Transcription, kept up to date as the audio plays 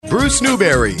Bruce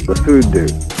Newberry. The Food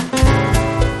Dude.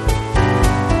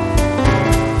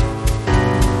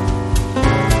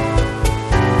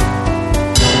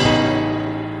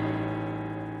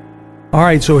 All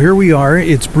right, so here we are.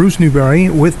 It's Bruce Newberry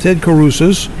with Ted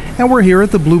Carusis, and we're here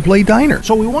at the Blue Plate Diner.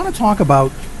 So we want to talk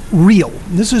about real.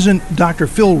 This isn't Dr.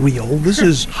 Phil real. This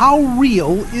is how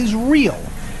real is real.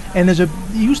 And it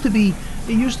used to be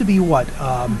what?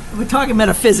 We're talking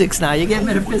metaphysics now. You get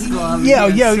metaphysical.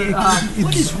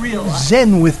 What is real?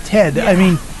 Zen with Ted. Yeah. I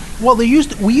mean, well, we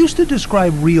used to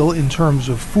describe real in terms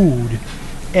of food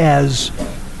as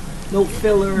no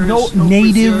fillers, no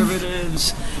native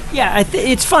preservatives. Yeah,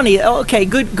 it's funny. Okay,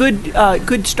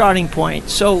 good starting point.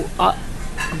 So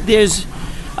there's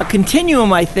a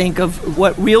continuum, I think, of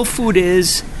what real food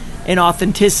is and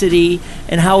authenticity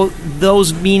and how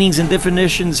those meanings and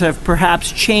definitions have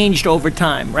perhaps changed over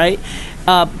time, right?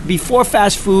 Before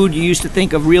fast food, you used to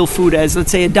think of real food as,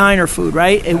 let's say, a diner food,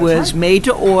 right? It was made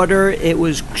to order. It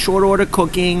was short order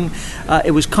cooking.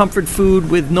 It was comfort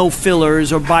food with no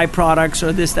fillers or byproducts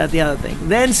or this, that, the other thing.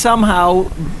 Then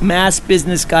somehow mass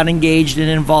business got engaged and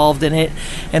involved in it,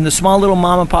 and the small little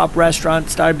mom and pop restaurant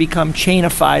started to become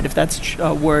chainified, if that's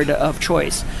a word of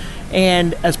choice.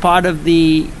 And as part of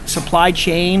the supply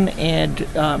chain and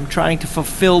trying to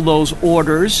fulfill those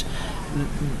orders,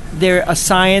 a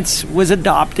science was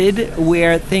adopted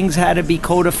where things had to be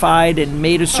codified and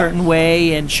made a certain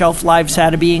way, and shelf lives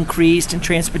had to be increased, and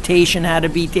transportation had to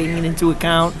be taken into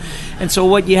account. And so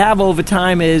what you have over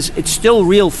time is it's still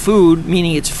real food,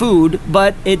 meaning it's food,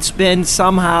 but it's been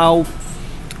somehow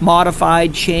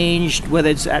modified, changed, whether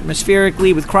it's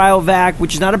atmospherically with cryovac,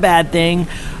 which is not a bad thing.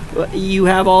 You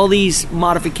have all these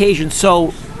modifications.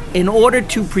 So in order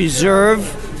to preserve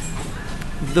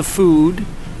the food,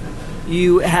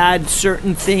 you had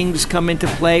certain things come into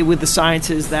play with the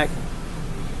sciences that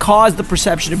caused the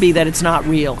perception to be that it's not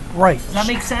real. Right. Does that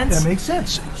make sense? That makes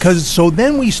sense. So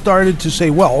then we started to say,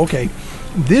 well, okay,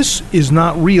 this is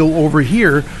not real over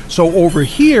here. So over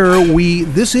here,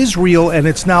 this is real and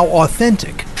it's now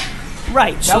authentic.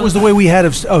 Right. That was the way we had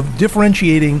of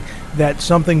differentiating that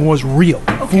something was real.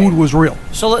 Okay. Food was real.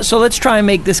 So let's try and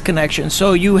make this connection.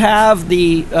 So you have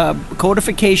the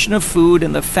codification of food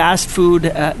and the fast food.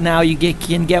 Now you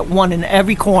can get one in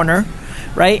every corner,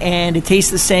 right? And it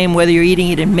tastes the same whether you're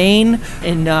eating it in Maine,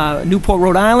 in Newport,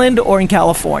 Rhode Island, or in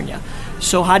California.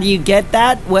 So how do you get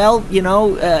that? Well,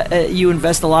 you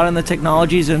invest a lot in the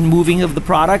technologies and moving of the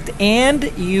product, and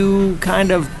you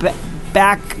kind of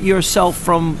back yourself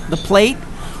from the plate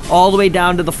all the way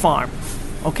down to the farm.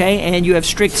 Okay, and you have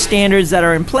strict standards that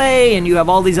are in play, and you have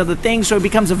all these other things, so it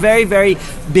becomes a very, very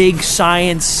big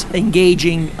science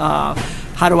engaging,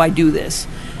 how do I do this?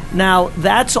 Now,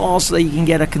 that's also that you can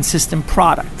get a consistent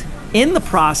product. In the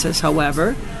process,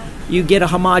 however, you get a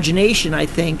homogenation, I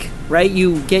think, right?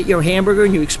 You get your hamburger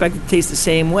and you expect it to taste the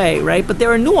same way, right? But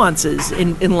there are nuances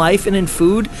in life and in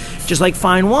food, just like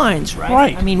fine wines, right?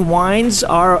 Right. I mean, wines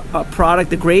are a product,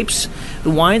 the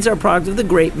wines are a product of the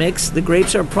grape mix. The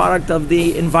grapes are a product of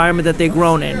the environment that they're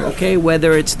grown in, okay?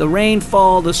 Whether it's the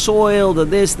rainfall, the soil, the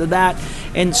this, the that.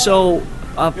 And so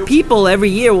people every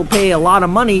year will pay a lot of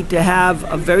money to have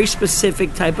a very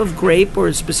specific type of grape or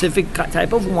a specific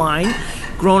type of wine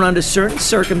grown under certain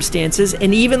circumstances.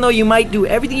 And even though you might do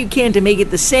everything you can to make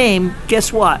it the same,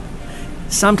 guess what?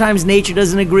 Sometimes nature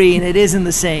doesn't agree and it isn't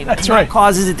the same. That's right. That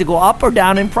causes it to go up or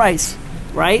down in price,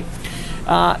 right?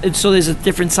 And so there's a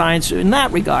different science in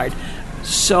that regard.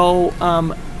 So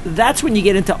that's when you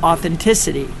get into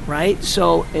authenticity, right?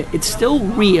 So it's still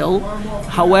real.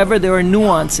 However, there are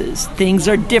nuances. Things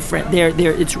are different.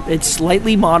 It's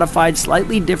slightly modified,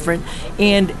 slightly different,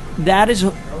 and that is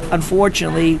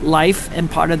unfortunately life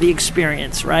and part of the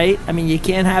experience, right? I mean, you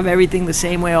can't have everything the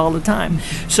same way all the time.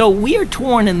 So we are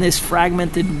torn in this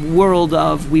fragmented world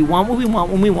of we want what we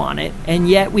want when we want it, and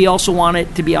yet we also want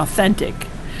it to be authentic.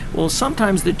 Well,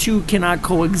 sometimes the two cannot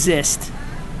coexist.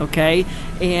 Okay,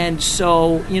 and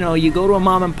so you go to a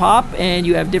mom and pop and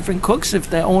you have different cooks if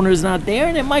the owner's not there,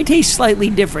 and it might taste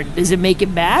slightly different. Does it make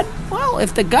it bad? Well,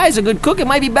 if the guy's a good cook, it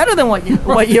might be better than what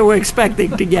you were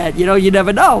expecting to get. You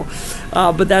never know.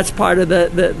 But that's part of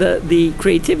the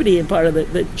creativity and part of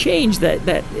the change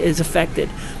that is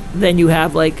affected. Then you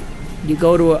have you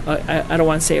go to I don't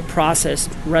want to say a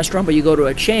processed restaurant, but you go to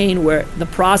a chain where the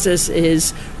process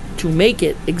is to make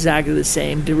it exactly the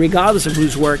same, regardless of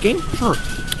who's working. Sure.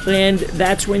 And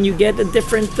that's when you get a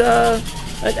different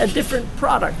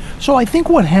product. So I think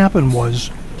what happened was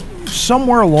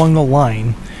somewhere along the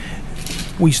line,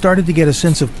 we started to get a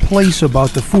sense of place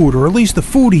about the food, or at least the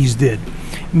foodies did.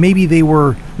 Maybe they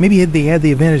had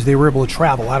the advantage they were able to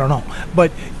travel. I don't know,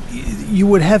 but you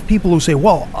would have people who say,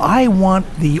 well, I want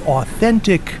the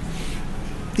authentic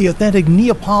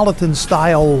Neapolitan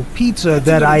style pizza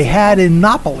that I had in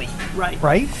Napoli.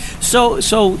 Right. So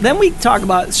then we talk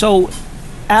about,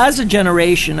 as a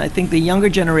generation, I think the younger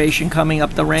generation coming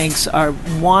up the ranks are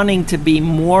wanting to be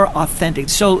more authentic.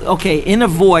 So, okay, in a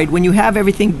void, when you have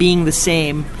everything being the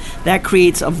same, that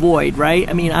creates a void, right?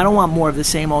 I mean, I don't want more of the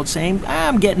same old same.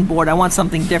 I'm getting bored. I want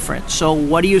something different. So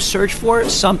what do you search for?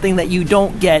 Something that you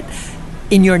don't get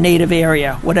in your native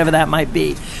area, whatever that might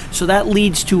be. So that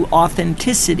leads to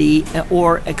authenticity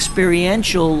or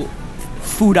experiential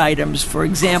food items. For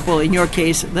example, in your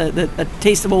case, the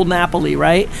taste of old Napoli,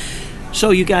 right?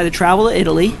 So you can either travel to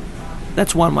Italy,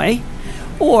 that's one way,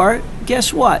 or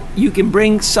guess what? You can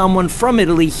bring someone from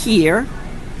Italy here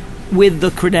with the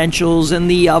credentials and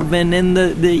the oven and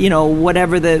the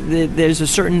whatever there's a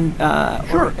certain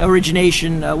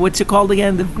origination. What's it called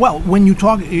again? Well, when you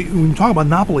talk about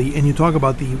Napoli and you talk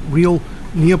about the real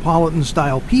Neapolitan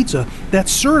style pizza,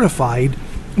 that's certified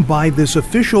by this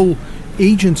official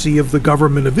agency of the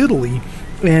government of Italy,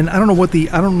 and I don't know what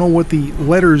the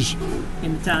letters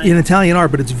in Italian are,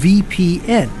 but it's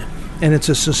VPN, and it's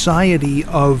a society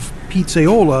of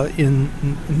pizzaiola in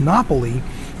Napoli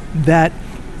that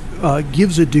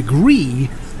gives a degree,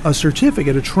 a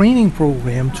certificate, a training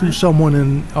program to someone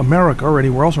in America or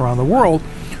anywhere else around the world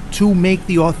to make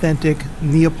the authentic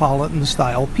Neapolitan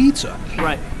style pizza.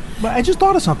 Right. But I just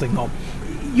thought of something though.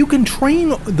 You can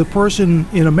train the person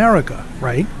in America,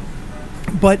 right?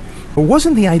 But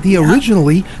wasn't the idea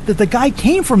originally that the guy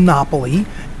came from Napoli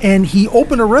and he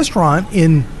opened a restaurant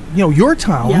in your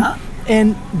town,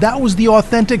 and that was the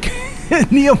authentic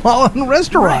Neapolitan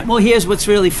restaurant? Right. Well, here's what's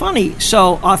really funny.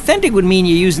 So authentic would mean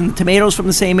you're using the tomatoes from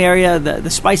the same area, the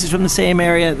spices from the same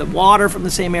area, the water from the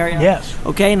same area. Yes.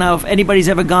 Okay, now if anybody's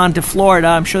ever gone to Florida,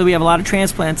 I'm sure we have a lot of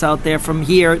transplants out there from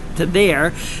here to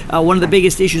there. One of the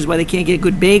biggest issues why they can't get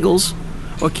good bagels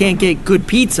or can't get good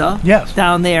pizza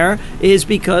down there is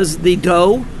because the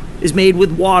dough is made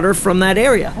with water from that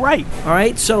area. Right. All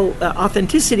right. So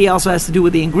authenticity also has to do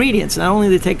with the ingredients, not only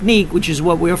the technique, which is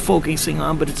what we're focusing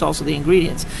on, but it's also the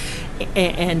ingredients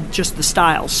and just the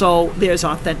style. So there's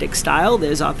authentic style,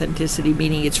 there's authenticity,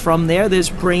 meaning it's from there, there's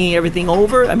bringing everything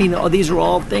over. I mean, these are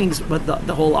all things, but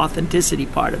the whole authenticity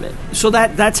part of it. So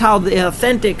that's how the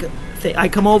authentic thing.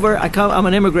 I'm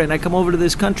an immigrant. I come over to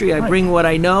this country. I bring what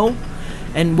I know,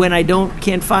 and when I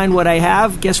can't find what I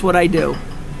have, guess what I do?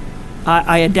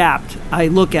 I adapt. I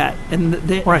look at, and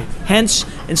hence,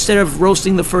 instead of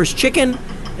roasting the first chicken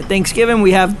at Thanksgiving,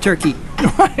 we have turkey.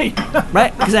 Right,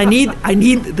 because I need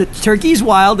the turkey's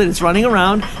wild and it's running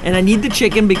around, and I need the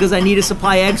chicken because I need to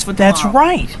supply eggs for tomorrow. That's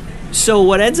right. So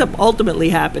what ends up ultimately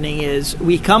happening is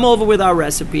we come over with our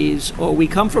recipes, or we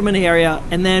come from an area,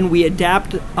 and then we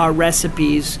adapt our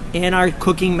recipes and our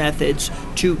cooking methods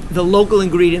to the local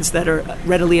ingredients that are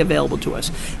readily available to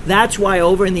us. That's why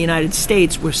over in the United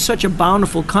States, we're such a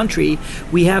bountiful country,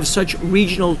 we have such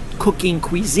regional cooking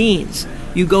cuisines.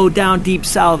 You go down deep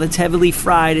south, it's heavily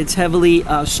fried, it's heavily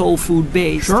soul food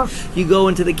based. Sure. You go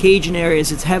into the Cajun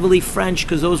areas, it's heavily French,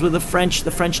 because those were the French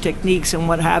techniques and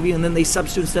what have you, and then they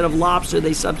substitute, instead of lobster,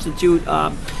 they substitute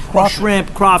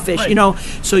shrimp, crawfish,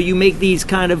 so you make these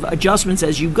kind of adjustments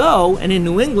as you go. And in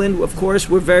New England, of course,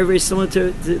 we're very, very similar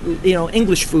to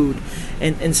English food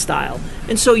and style.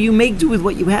 And so you make do with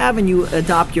what you have, and you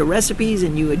adopt your recipes,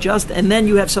 and you adjust, and then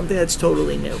you have something that's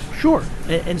totally new. Sure.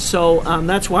 And so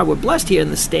that's why we're blessed here in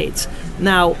the States.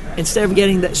 Now, instead of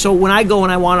getting that, so when I go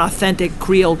and I want authentic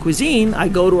Creole cuisine, I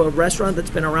go to a restaurant that's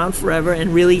been around forever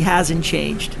and really hasn't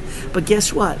changed. But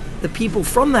guess what? The people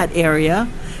from that area,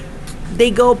 they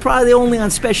go probably only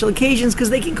on special occasions because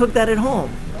they can cook that at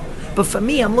home. But for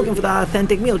me, I'm looking for the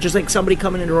authentic meal, just like somebody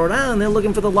coming into Rhode Island, they're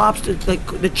looking for the lobster, like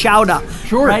the chowder.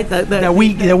 Sure. Right? That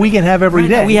we can have every day.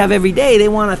 That we have every day. They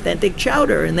want authentic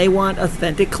chowder, and they want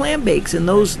authentic clam bakes, and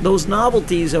those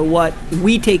novelties are what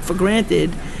we take for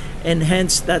granted, and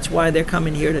hence that's why they're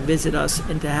coming here to visit us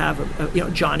and to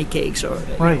have Johnny cakes or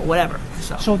whatever.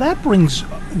 So that brings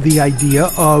the idea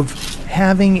of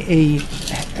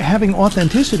having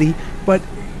authenticity, but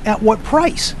at what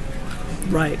price?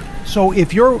 Right. So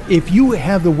if you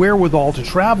have the wherewithal to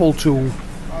travel to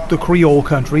the Creole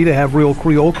country to have real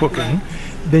Creole cooking,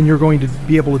 then you're going to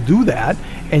be able to do that,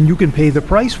 and you can pay the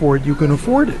price for it. You can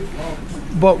afford it.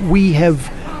 But we have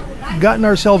gotten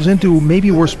ourselves into,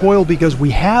 maybe we're spoiled because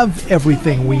we have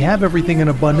everything. We have everything in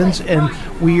abundance, and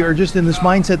we are just in this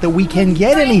mindset that we can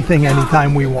get anything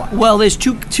anytime we want. Well, there's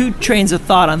two trains of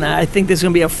thought on that. I think there's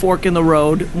going to be a fork in the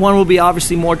road. One will be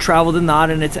obviously more travel than not,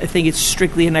 and I think it's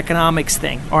strictly an economics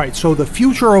thing. All right, so the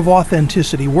future of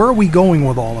authenticity, where are we going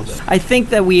with all of this? I think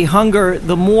that we hunger,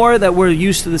 the more that we're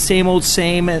used to the same old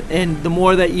same, and the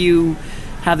more that you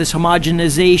have this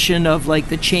homogenization of like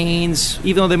the chains,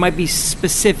 even though they might be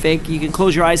specific, you can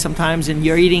close your eyes sometimes and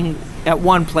you're eating at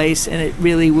one place and it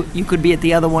really, you could be at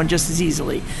the other one just as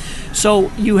easily.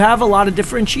 So you have a lot of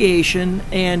differentiation,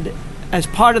 and as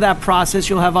part of that process,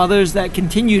 you'll have others that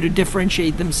continue to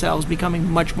differentiate themselves,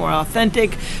 becoming much more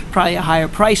authentic, probably a higher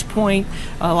price point,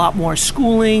 a lot more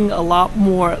schooling, a lot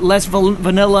more, less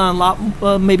vanilla, and a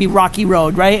lot maybe rocky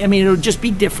road, right? I mean, it'll just be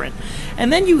different.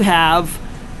 And then you have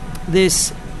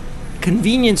this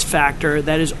convenience factor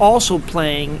that is also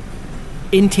playing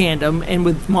in tandem, and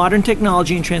with modern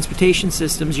technology and transportation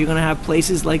systems, you're going to have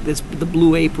places like this, the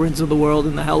Blue Aprons of the world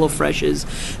and the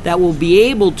HelloFreshes, that will be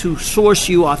able to source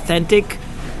you authentic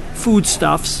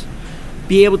foodstuffs,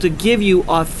 be able to give you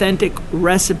authentic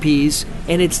recipes,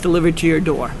 and it's delivered to your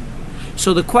door.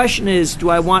 So the question is, do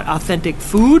I want authentic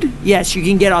food? Yes, you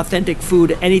can get authentic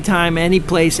food anytime, any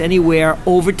place, anywhere,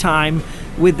 over time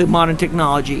with the modern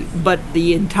technology. But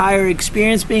the entire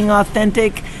experience being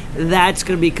authentic, that's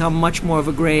going to become much more of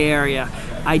a gray area.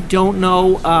 I don't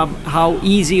know how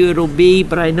easy it'll be,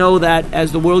 but I know that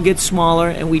as the world gets smaller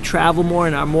and we travel more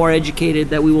and are more educated,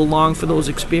 that we will long for those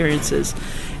experiences.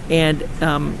 And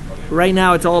right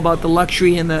now it's all about the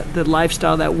luxury and the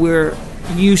lifestyle that we're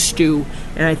used to.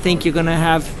 And I think you're going to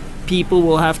have people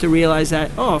will have to realize that,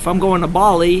 if I'm going to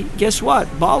Bali, guess what?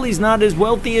 Bali's not as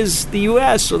wealthy as the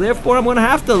U.S., so therefore I'm going to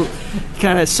have to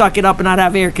kind of suck it up and not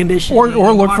have air conditioning.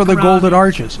 Or look for the golden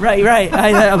arches. Right.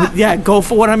 Yeah, go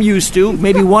for what I'm used to.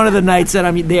 Maybe one of the nights that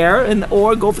I'm there,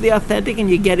 or go for the authentic, and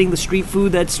you're getting the street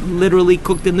food that's literally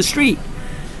cooked in the street.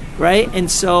 Right? And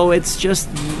so it's just,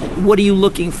 what are you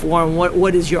looking for, and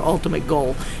what is your ultimate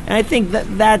goal? And I think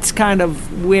that's kind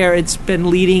of where it's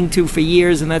been leading to for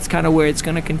years, and that's kind of where it's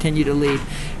going to continue to lead.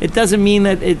 It doesn't mean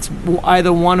that it's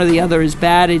either one or the other is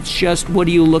bad. It's just, what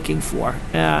are you looking for?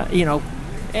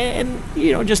 And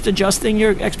just adjusting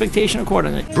your expectation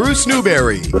accordingly. Bruce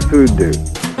Newberry, the Food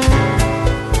Dude.